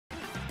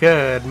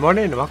Good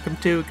morning and welcome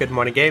to Good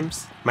Morning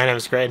Games. My name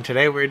is Grant and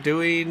today we're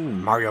doing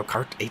Mario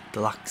Kart 8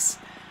 Deluxe.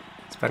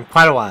 It's been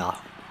quite a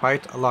while,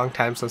 quite a long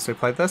time since we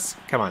played this.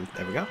 Come on,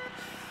 there we go.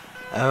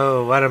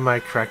 Oh, what are my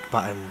correct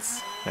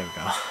buttons? There we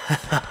go.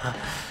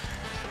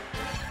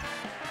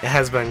 It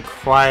has been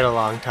quite a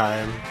long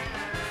time.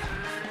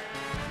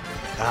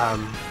 I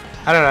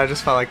don't know, I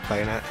just felt like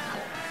playing it.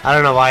 I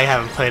don't know why I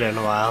haven't played it in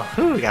a while.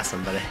 Ooh, we got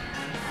somebody.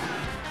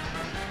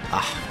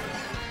 Ah.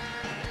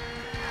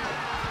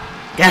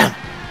 Get him!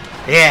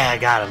 Yeah, I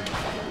got him.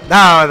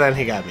 No, then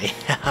he got me.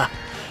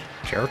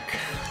 Jerk.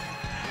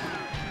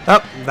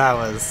 Oh, that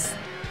was...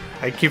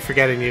 I keep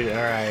forgetting you,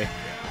 or I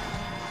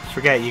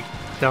forget you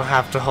don't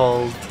have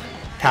to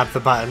tap the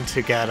button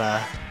to get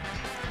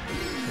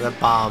the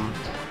bomb.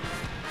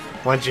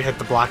 Once you hit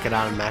the block, it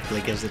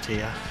automatically gives it to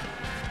you.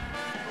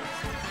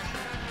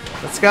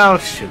 Let's go!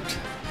 Shoot.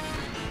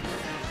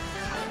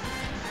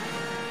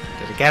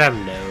 Did I get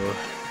him? No.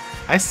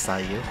 I saw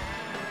you.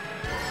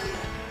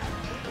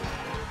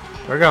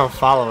 We're gonna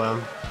follow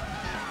him.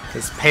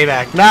 His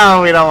payback.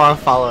 No, we don't want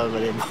to follow him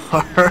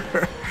anymore.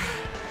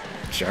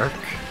 Jerk.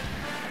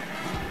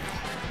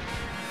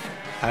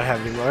 I don't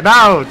have any more.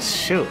 No!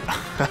 Shoot.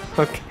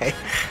 Okay.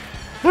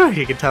 Whew,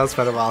 you can tell it's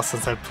been a while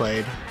since I've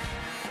played.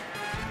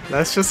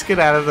 Let's just get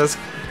out of this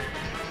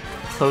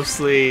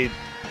closely...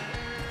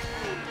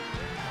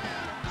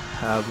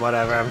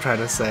 whatever I'm trying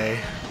to say.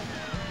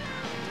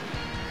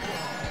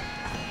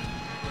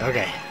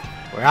 Okay.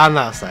 We're on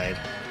the outside.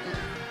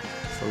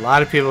 There's a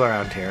lot of people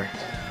around here.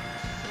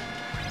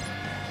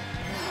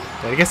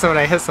 Did I get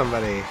somebody? I hit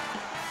somebody.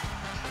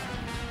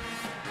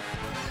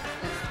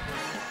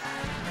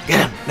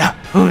 Get him! No!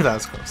 Ooh, that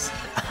was close.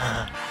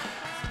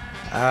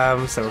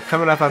 So we're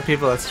coming up on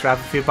people. Let's drop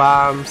a few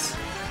bombs.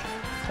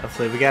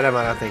 Hopefully we get him.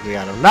 I don't think we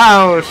got him.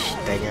 No!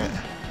 Dang it.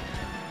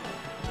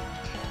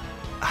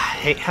 I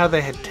hate how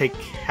they take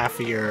half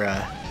of your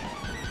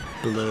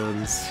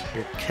balloons,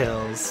 your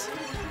kills,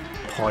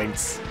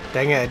 points.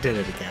 Dang it, I did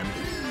it again.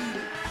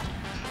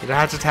 You don't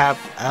have to tap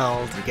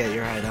L to get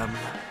your item.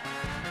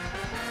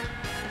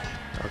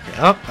 Okay,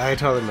 oh, I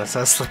totally missed. I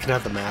was looking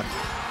at the map.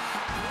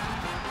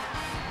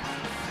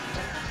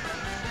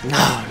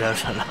 No,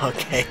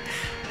 okay.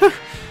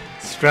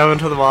 Just drove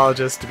into the wall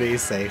just to be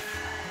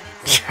safe.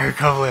 Sure,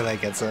 hopefully that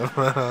gets him.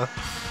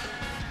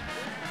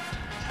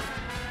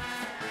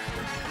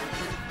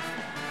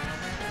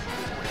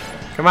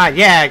 Come on,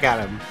 yeah, I got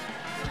him.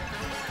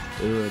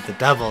 Ooh, the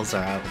doubles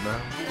are out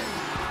now.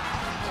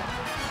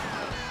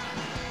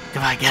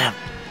 Come on, get him.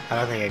 I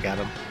don't think I got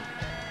him.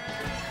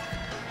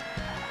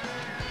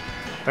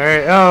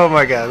 Alright, oh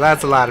my god,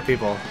 that's a lot of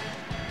people.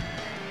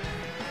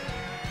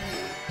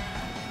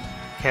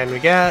 Can we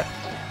get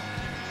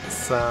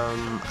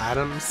some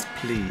items,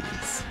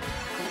 please?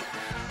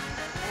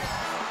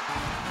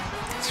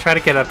 Let's try to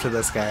get up to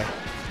this guy.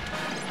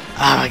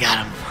 Oh, I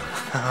got him.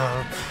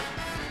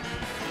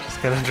 Just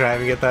gonna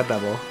drive and get that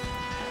double.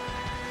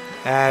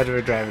 And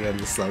we're driving in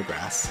the slow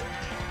grass.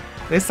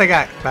 At least I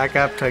got back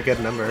up to a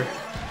good number.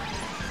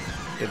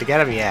 Did I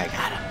get him? Yeah, I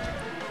got him.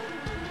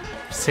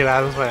 See what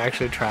happens when I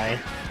actually try.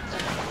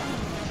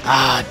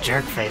 Ah,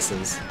 jerk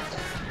faces.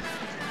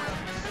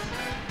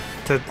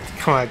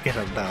 Come on, get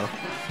him though.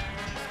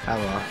 Oh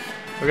well.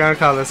 We're gonna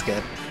call this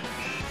good.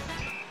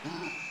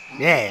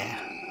 Yeah.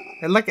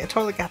 And look, I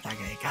totally got that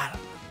guy. Got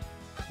him.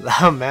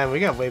 Oh man, we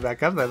got way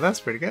back up there.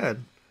 That's pretty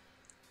good.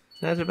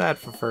 Not too bad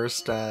for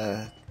first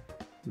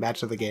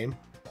match of the game.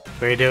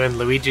 We're doing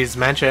Luigi's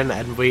Mansion,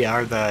 and we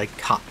are the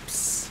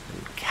cops.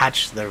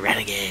 Catch the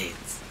renegades.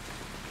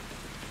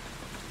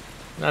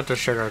 Not to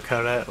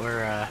sugarcoat it,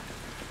 we're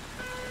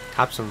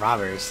cops and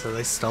robbers, so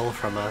they stole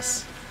from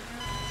us.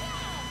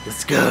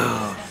 Let's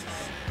go!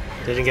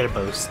 Didn't get a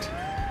boost.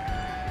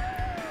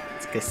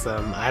 Let's get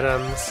some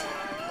items.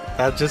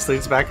 That just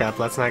leads back up.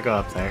 Let's not go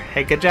up there.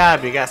 Hey, good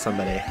job! You got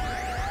somebody.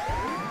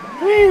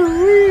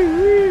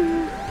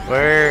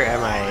 Where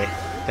am I?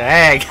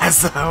 Hey, I got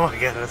some. Oh my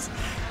goodness.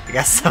 I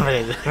got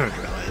somebody that I didn't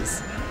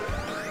realize.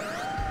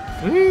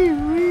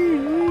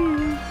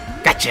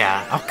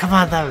 Gotcha! Oh, come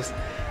on, that was...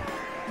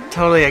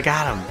 Totally, I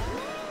got him.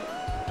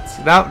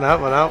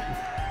 Nope.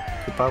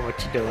 Keep on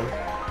what you're doing.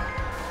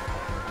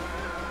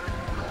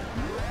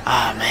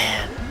 Ah,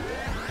 man.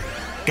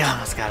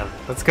 Almost got him.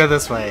 Let's go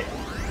this way.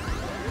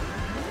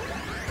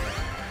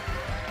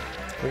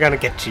 We're gonna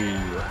get you.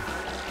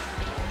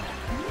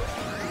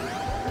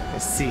 I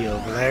see you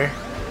over there.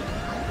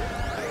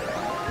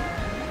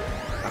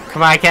 Oh,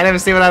 come on, I can't even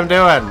see what I'm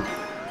doing.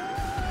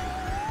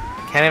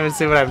 Can't even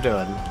see what I'm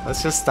doing.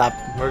 Let's just stop.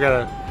 We're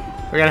gonna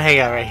hang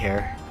out right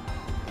here.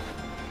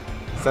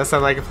 Does that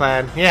sound like a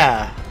plan?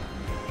 Yeah.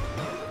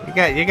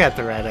 You got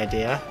the right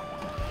idea.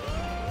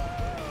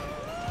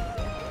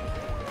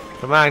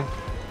 Come on.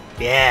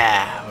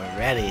 Yeah, we're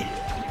ready.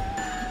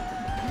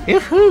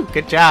 Yoo-hoo!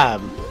 Good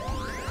job.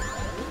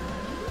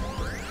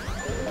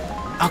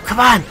 Oh, come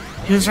on!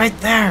 He was right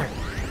there.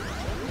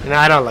 You know,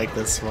 I don't like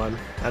this one.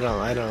 I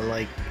don't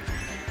like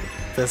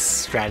this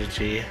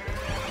strategy.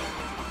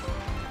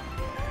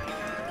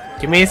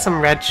 Give me some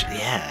red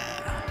yeah.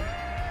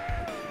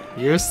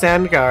 You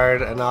stand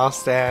guard, and I'll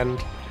stand...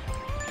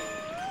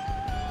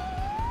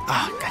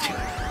 Oh, got you.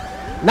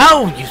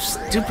 No, you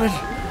stupid...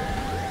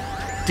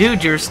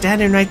 Dude, you're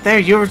standing right there.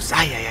 You were...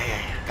 Got him.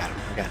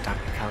 I got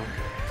Donkey Kong.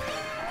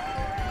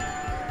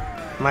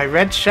 My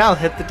red shell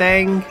hit the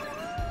dang...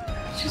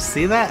 Did you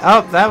see that?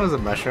 Oh, that was a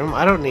mushroom.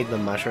 I don't need the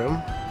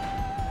mushroom.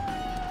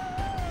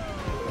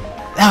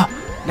 No!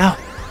 No!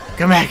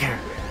 Come back here.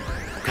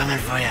 I'm coming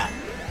for you.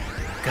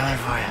 Coming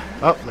for you.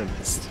 Oh, I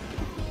missed.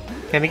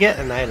 Can I get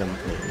an item,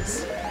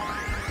 please?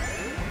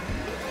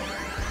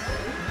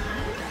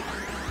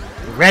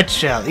 Red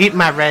shell. Eat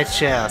my red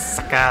shell,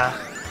 sucker.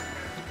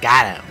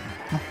 Got him.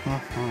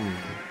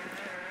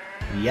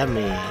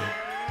 Yummy.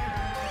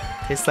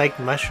 Tastes like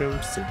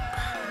mushroom soup.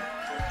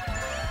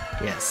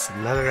 Yes,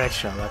 another red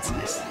shell. That's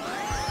nice.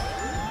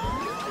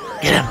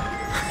 Get him.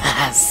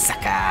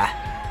 Sucker.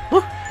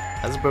 Woo.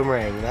 That was a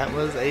boomerang. That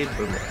was a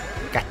boomerang.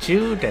 Got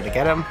you. Did I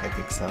get him? I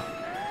think so.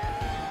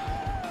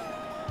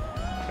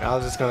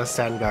 I'm just gonna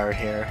stand guard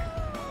here.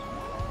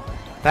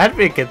 That'd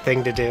be a good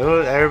thing to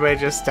do. Everybody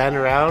just stand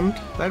around.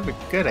 That'd be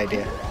a good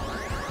idea.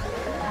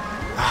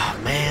 Ah,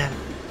 oh, man.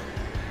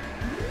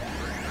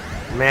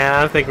 Man, I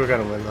don't think we're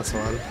gonna win this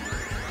one.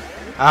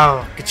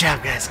 Oh, good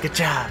job, guys. Good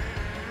job.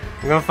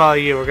 I'm gonna follow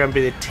you. We're gonna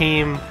be the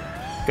team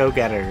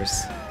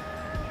go-getters.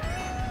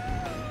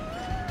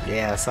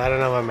 Yeah, so I don't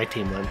know where my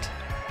team went.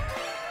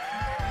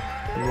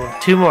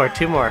 Two more.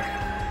 Come on.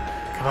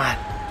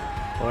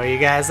 Where you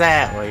guys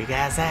at? Where you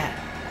guys at?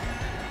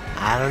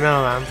 I don't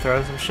know. I'm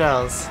throwing some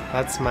shells.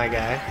 That's my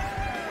guy.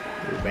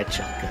 Ooh, red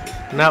shell.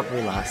 Good. Nope,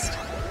 we lost.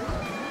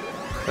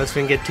 Unless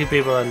we can get two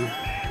people and...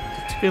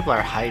 Two people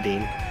are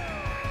hiding.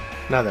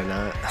 No, they're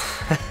not.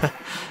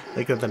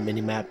 Look at the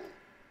mini-map.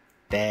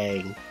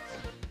 Dang.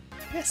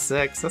 Yeah,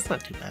 6. That's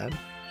not too bad.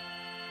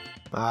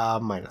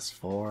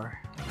 -4.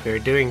 We're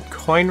doing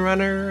Coin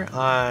Runner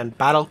on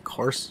Battle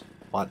Course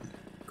 1.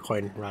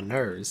 Coin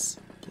Runners,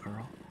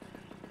 plural.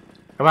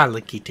 Come on,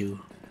 Likitu.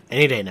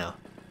 Any day now.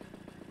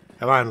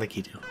 Come on,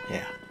 Likitu.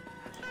 Yeah.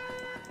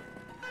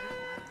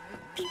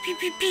 Pew, pew,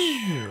 pew,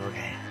 pew.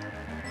 Okay.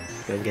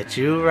 Gonna get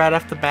you right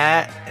off the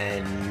bat,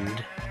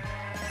 and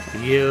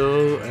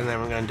you, and then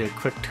we're gonna do a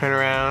quick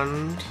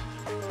turnaround.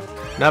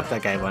 Nope,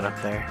 that guy went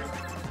up there.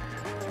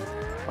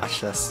 Watch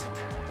this.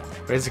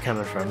 Where's he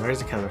coming from? Where's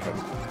he coming from?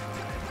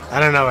 I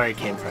don't know where he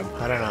came from.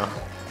 I don't know.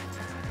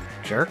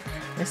 Jerk?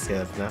 I see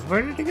that now.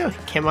 Where did he go?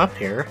 He came up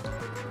here.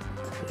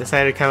 He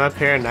decided to come up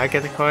here and not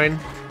get the coin.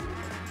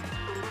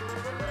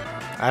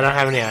 I don't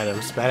have any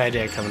items. Bad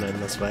idea coming in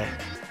this way.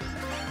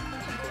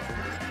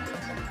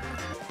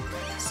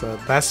 So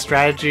best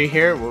strategy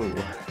here, woo,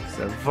 is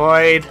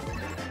avoid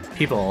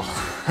people.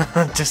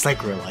 Just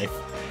like real life.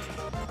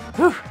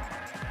 Whew.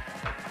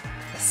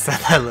 Said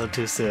that a little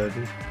too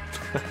soon.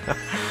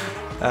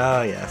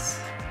 Oh yes.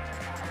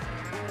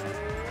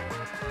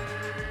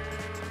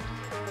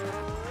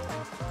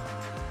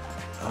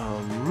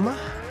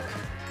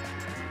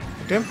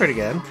 Doing pretty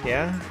good,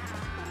 yeah.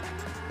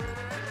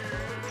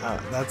 Oh,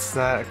 that's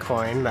not a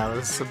coin, that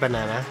was a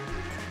banana.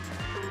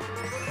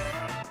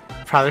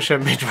 Probably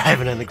shouldn't be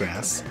driving in the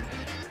grass.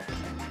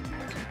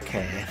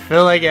 Okay, I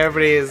feel like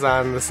everybody is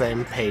on the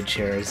same page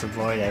here, is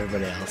avoid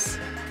everybody else.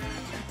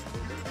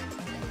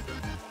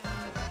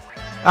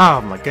 Oh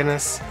my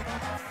goodness.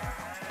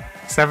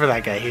 Except for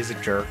that guy, he's a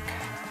jerk.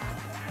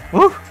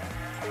 Woo!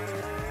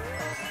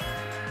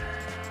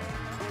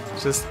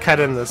 Just cut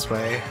him this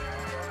way.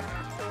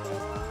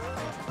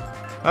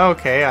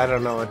 Okay, I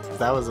don't know what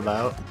that was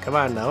about. Come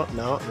on, no,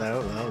 there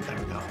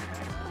we go.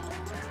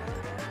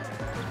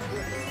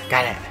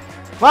 Got it.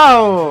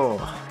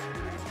 Whoa!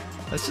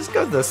 Let's just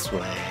go this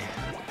way.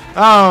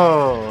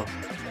 Oh!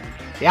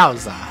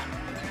 Yowza.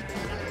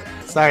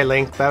 Sorry,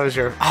 Link, that was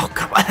your... Oh,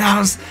 come on, that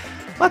was...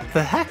 What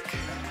the heck?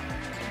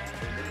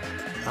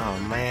 Oh,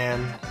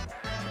 man.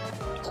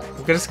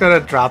 I'm just gonna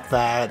drop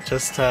that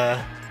just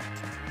to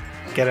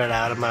get it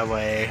out of my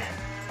way.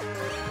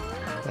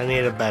 I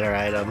need a better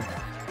item.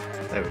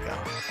 There we go.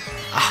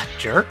 Ah,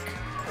 jerk.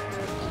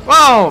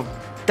 Whoa!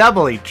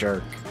 Doubly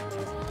jerk.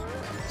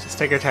 Just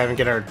take our time and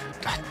get our...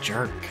 Ah,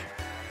 jerk.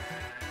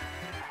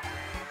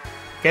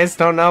 You guys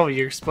don't know,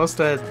 you're supposed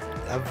to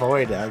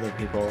avoid other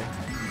people.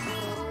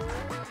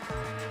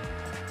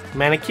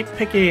 Man, I keep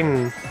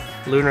picking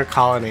Lunar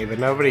Colony, but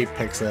nobody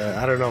picks it.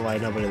 I don't know why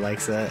nobody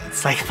likes it.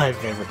 It's like my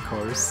favorite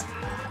course.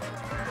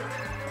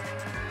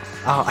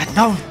 Oh, I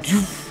know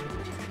you...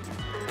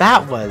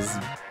 That was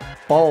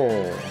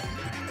bold.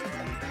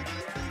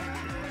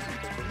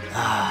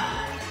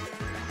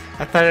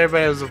 I thought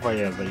everybody was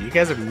avoiding it, but you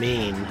guys are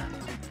mean.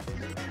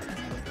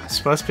 I'm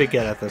supposed to be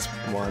good at this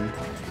one.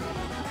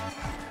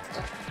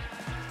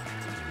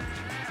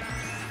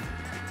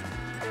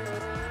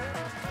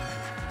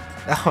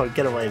 Oh,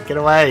 get away, get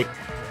away!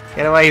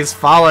 Get away, he's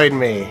following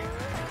me!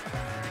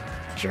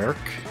 Jerk.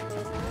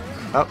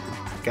 Oh,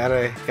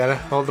 gotta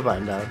hold the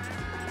button down.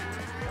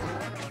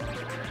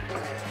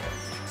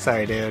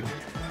 Sorry, dude.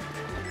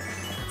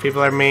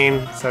 People are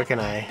mean, so can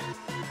I.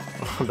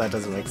 That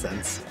doesn't make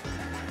sense.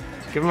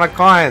 Give him my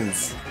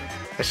coins!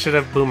 I should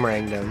have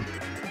boomeranged him.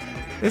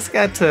 This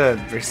got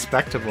to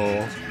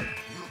respectable.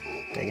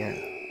 Dang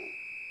it.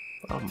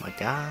 Oh my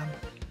god.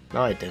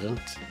 No, I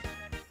didn't.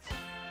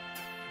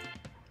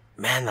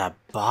 Man, that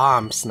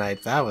bomb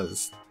snipe, that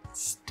was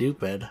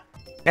stupid.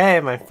 Hey,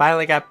 I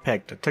finally got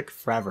picked. It took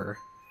forever.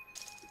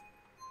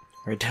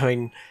 We're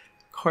doing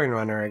Coin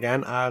Runner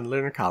again on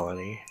Lunar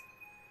Colony.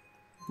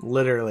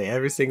 Literally,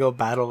 every single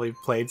battle we've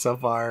played so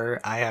far,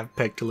 I have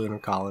picked Lunar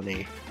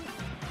Colony.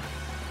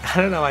 I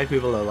don't know why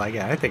people don't like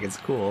it. I think it's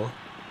cool.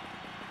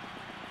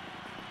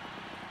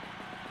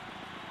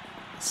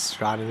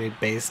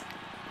 Astronomy-based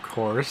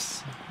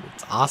course.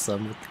 It's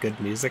awesome with good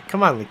music.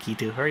 Come on,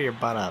 Lakitu, hurry your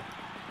butt up.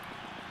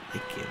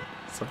 Thank you.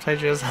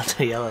 Sometimes you just have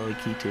to yell at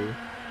Lakitu.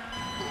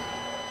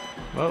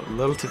 Whoa, a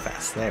little too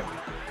fast. There we go.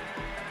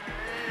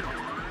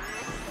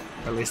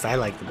 Or at least I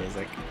like the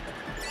music.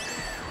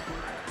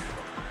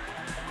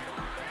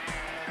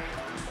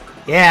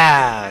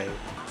 Yeah!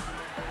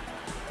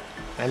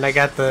 And I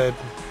got the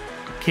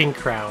King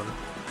Crown.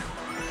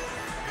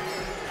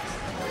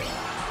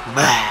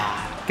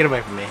 Bah! Get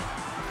away from me.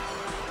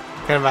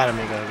 Kind of out of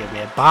me gonna give me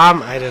a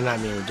bomb. I did not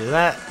mean to do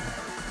that.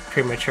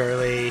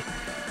 Prematurely.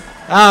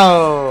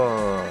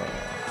 Oh!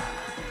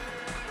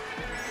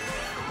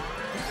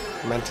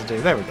 Meant to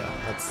do. There we go.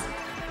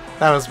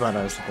 That was what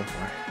I was looking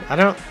for. I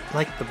don't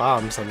like the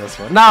bombs on this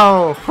one.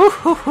 No!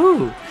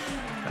 Woo-hoo-hoo!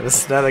 That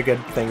is another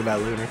good thing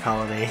about Lunar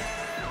Colony.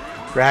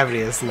 Gravity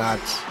is not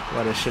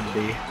what it should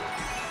be.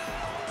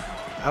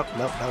 Oh,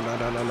 no.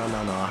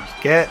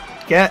 Get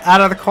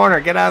out of the corner!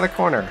 Get out of the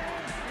corner!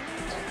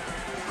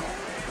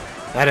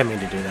 I didn't mean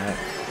to do that.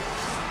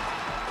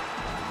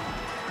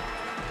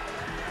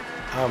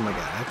 Oh my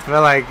god. I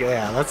feel like,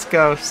 yeah, let's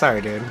go. Sorry,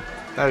 dude.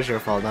 That was your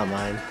fault, not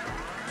mine.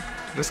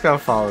 I'm just gonna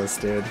follow this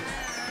dude.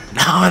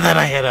 No, and then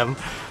I hit him.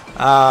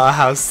 Oh,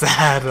 how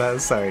sad. I'm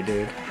sorry,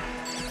 dude.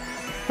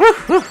 Woo,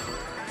 woo,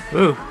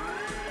 woo.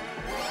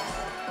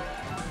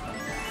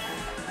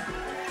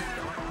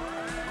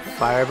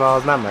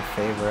 Fireball's not my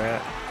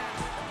favorite.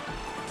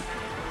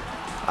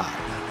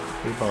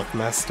 Oh, we both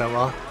messed up.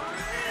 Well,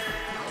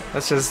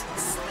 let's just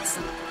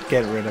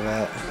get rid of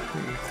it.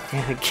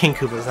 King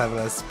Koopa's having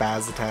a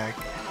spaz attack.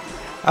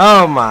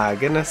 Oh my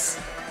goodness.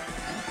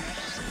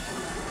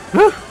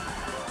 Whew.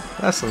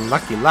 That's some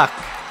lucky luck.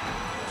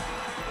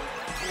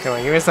 Come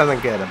on, give me something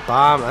good. A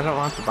bomb? I don't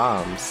want the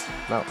bombs.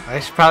 No, I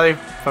should probably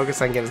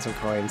focus on getting some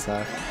coins,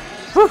 huh?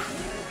 Whew.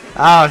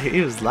 Oh,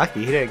 he was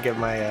lucky. He didn't get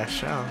my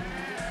shell.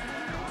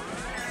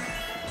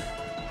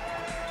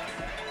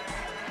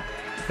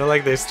 I feel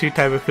like there's two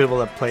types of people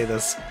that play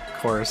this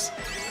course.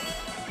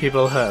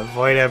 People who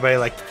avoid everybody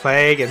like the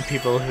plague, and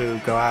people who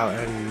go out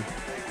and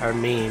are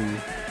mean.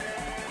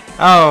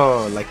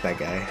 Oh, like that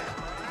guy.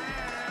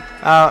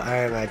 Oh,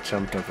 and I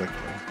jumped over the coin.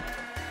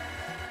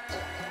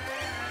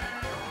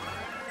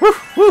 Woo,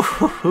 woo,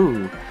 woo,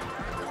 woo.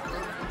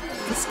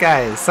 This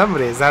guy,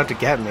 somebody is out to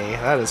get me.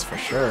 That is for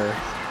sure.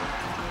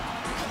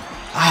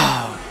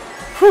 Oh,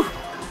 whew.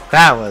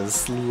 That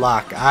was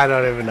luck. I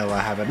don't even know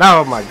what happened.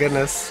 Oh my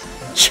goodness.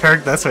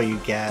 Jerk, that's what you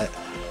get.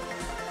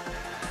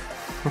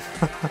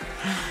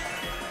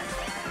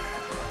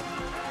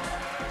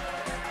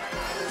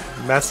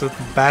 Mess with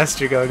the best,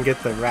 you go and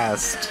get the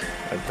rest.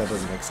 Like, that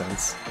doesn't make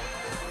sense.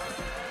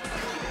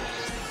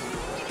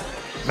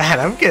 Man,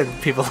 I'm getting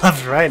people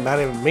left and right, not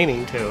even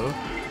meaning to.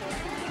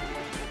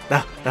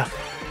 No, no,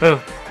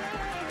 move.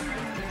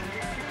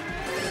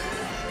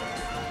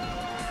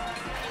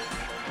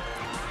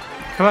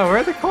 Come on, where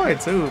are the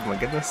coins? Ooh, my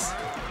goodness.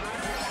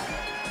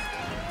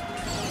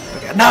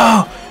 Okay,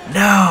 no!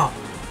 No!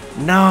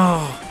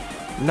 No!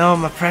 No,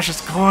 my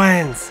precious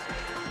coins!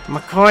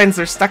 My coins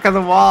are stuck on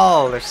the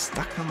wall! They're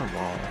stuck on the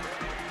wall.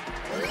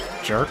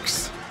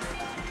 Jerks.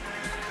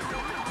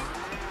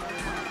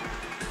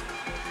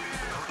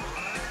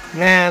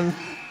 Man,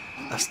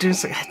 I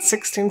had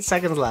 16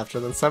 seconds left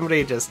and then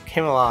somebody just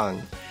came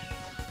along.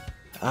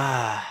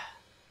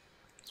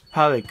 It's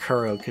probably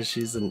Kuro because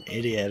she's an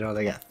idiot. I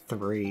only got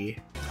 3.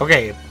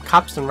 Okay,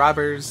 Cops and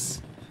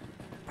Robbers,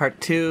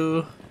 Part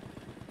 2.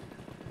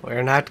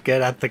 We're not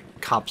good at the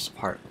cops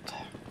part.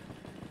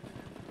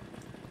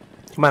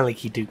 Come on,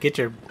 Lakitu, get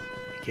your...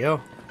 Thank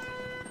you.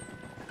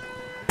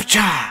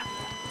 Pacha!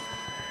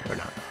 We're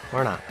not.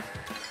 We're not.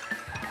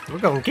 We're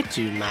gonna get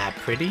you, my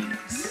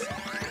pretties.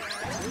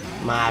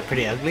 My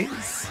pretty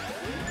uglies.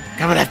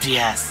 Coming after you,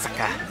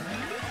 sucker.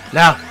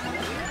 No!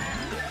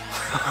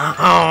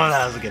 Oh,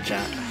 that was a good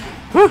shot.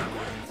 Whew.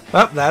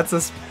 Oh, that's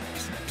a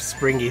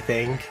springy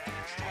thing.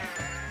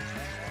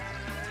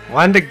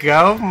 One to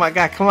go? Oh my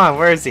god, come on,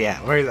 where is he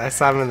at? I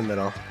saw him in the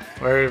middle.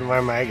 Where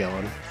am I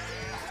going?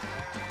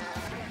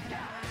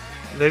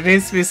 There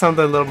needs to be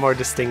something a little more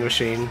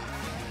distinguishing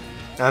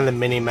on the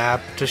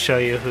mini-map to show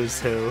you who's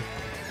who.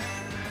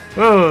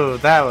 Ooh,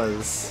 that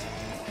was...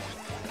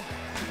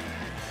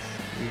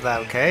 Is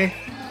that okay?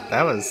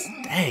 That was...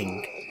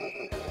 Dang.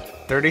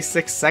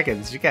 36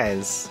 seconds, you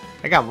guys.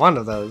 I got one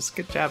of those.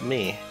 Good job,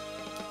 me.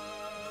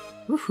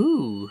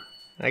 Woohoo!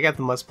 I got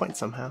the most points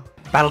somehow.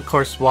 Battle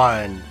Course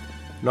 1.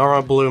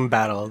 Normal Bloom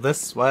Battle.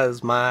 This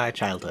was my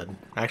childhood.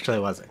 Actually,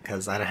 it wasn't,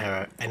 because I didn't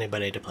have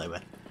anybody to play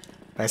with.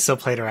 But I still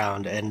played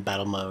around in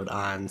battle mode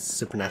on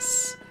Super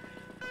NES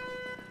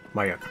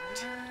Mario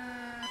Kart.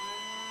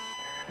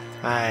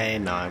 I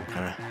know I'm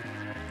kind of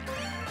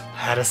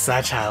had a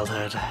sad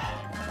childhood.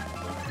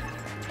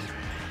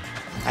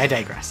 I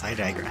digress.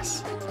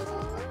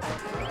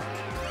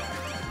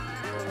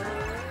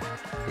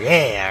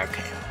 Yeah,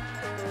 okay.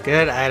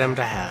 Good item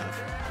to have.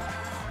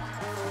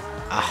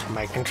 Ah,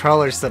 my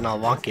controller's sitting all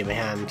wonky in my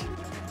hand.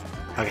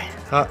 Okay,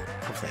 oh,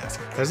 hopefully that's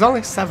it. There's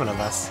only 7 of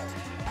us.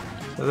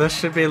 So this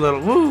should be a little,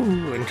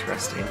 woo,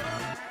 interesting.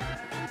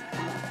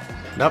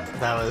 Nope,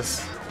 that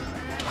was...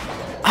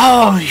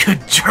 Oh, you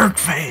jerk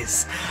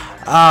face!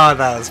 Oh,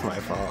 that was my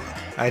fault.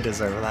 I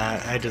deserve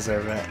that. I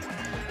deserve it.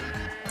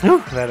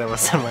 Whew, that it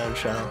was in my own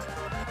shell.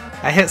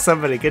 I hit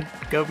somebody. Good,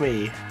 go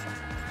me.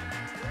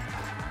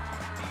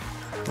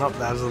 Oh,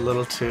 that was a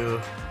little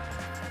too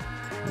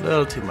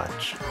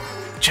much.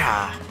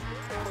 Cha!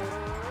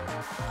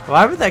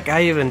 Why would that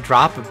guy even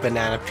drop a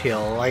banana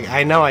peel? Like,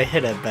 I know I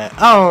hit it, but...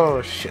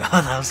 Oh, shit.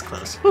 Oh, that was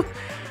close. Whew.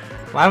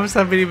 Why would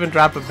somebody even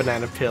drop a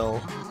banana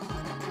peel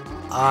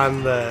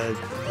on the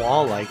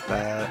wall like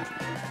that?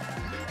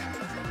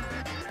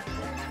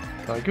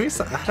 Come on, give me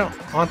some... I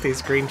don't want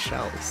these green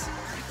shells.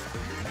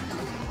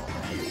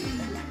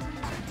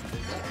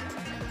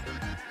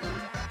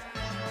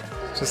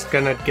 Just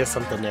gonna get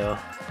something new.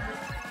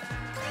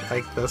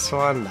 Like this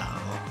one? No.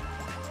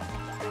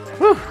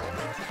 Whew!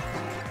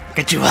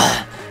 Get you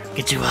all!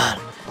 Get you all!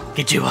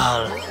 Get you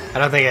all! I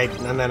don't think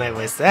I... And then I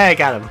wasted... Hey, I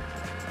got him!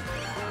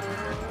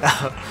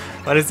 Oh,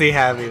 what does he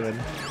have even?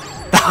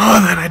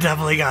 Oh, then I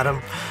definitely got him!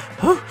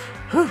 Whew!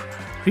 Whew!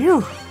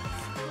 Phew!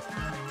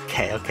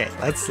 Okay, okay.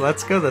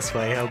 Let's go this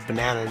way. Oh,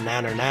 banana,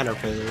 nanner,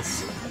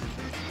 please.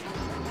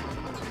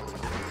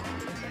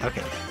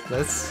 Okay,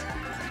 let's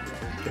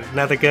get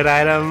another good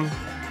item.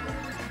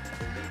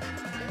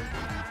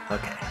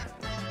 Okay.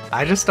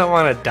 I just don't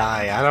want to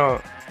die. I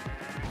don't...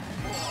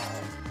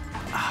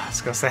 I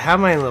was gonna say, how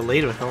am I in the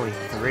lead with only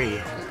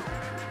 3?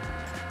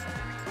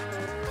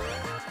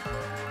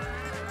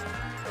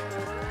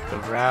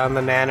 Around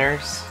the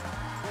nanners.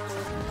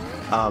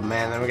 Oh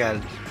man, then we got...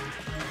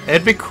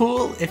 It'd be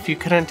cool if you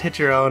couldn't hit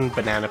your own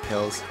banana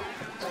pills.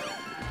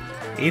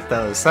 Eat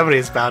those.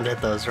 Somebody's bound to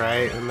hit those,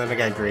 right? And then I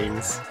got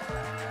greens.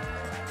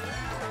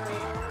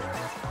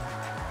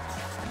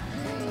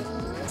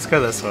 Let's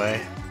go this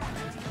way.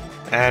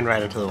 And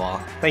right into the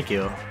wall. Thank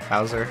you,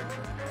 Bowser.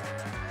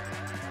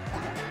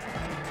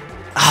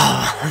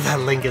 Oh, that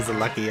Link is a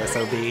lucky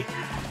SOB.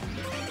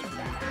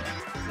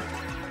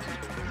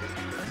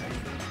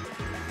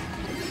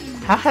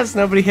 How has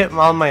nobody hit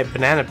all my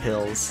banana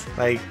pills?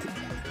 Like,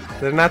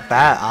 they're not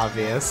that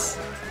obvious.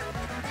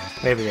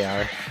 Maybe they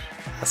are.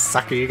 A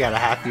sucker, you got a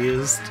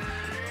half-used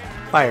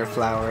fire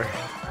flower.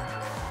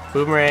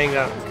 Boomerang.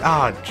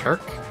 Oh,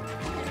 jerk.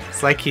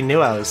 It's like he knew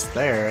I was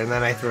there, and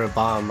then I threw a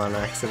bomb on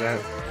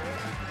accident.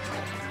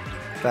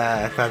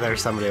 I thought there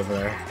was somebody over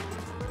there.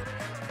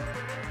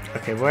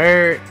 Okay,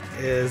 where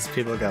is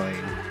people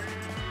going?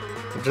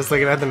 I'm just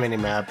looking at the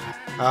mini-map.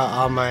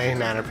 All my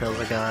nanner pills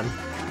are gone.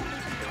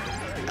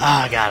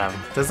 Oh, I got him.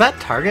 Does that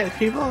target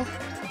people?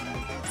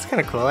 It's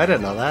kind of cool. I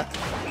didn't know that.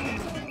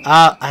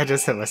 I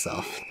just hit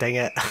myself. Dang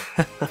it.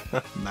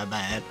 My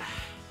bad.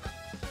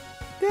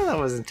 Yeah, that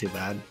wasn't too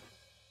bad.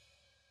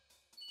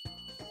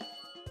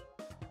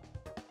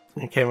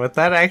 Okay, with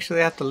that, I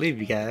actually have to leave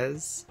you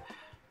guys.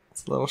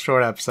 It's a little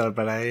short episode,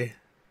 but I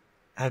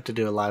have to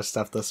do a lot of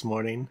stuff this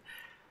morning.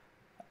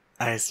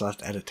 I still have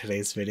to edit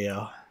today's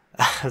video.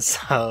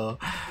 So,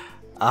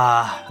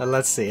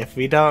 let's see. If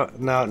we don't...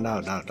 No,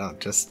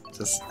 just...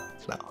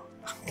 No.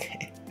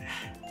 Okay.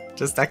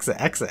 Just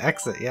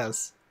exit,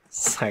 yes.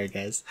 Sorry,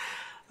 guys.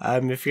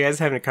 If you guys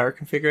have any car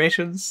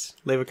configurations,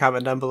 leave a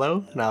comment down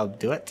below, and I'll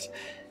do it.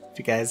 If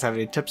you guys have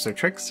any tips or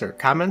tricks or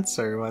comments,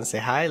 or want to say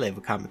hi, leave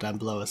a comment down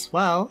below as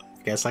well. If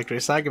you guys liked what you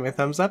saw, give me a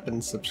thumbs up,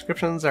 and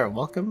subscriptions are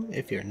welcome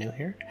if you're new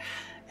here.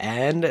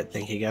 And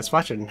thank you guys for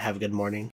watching. Have a good morning.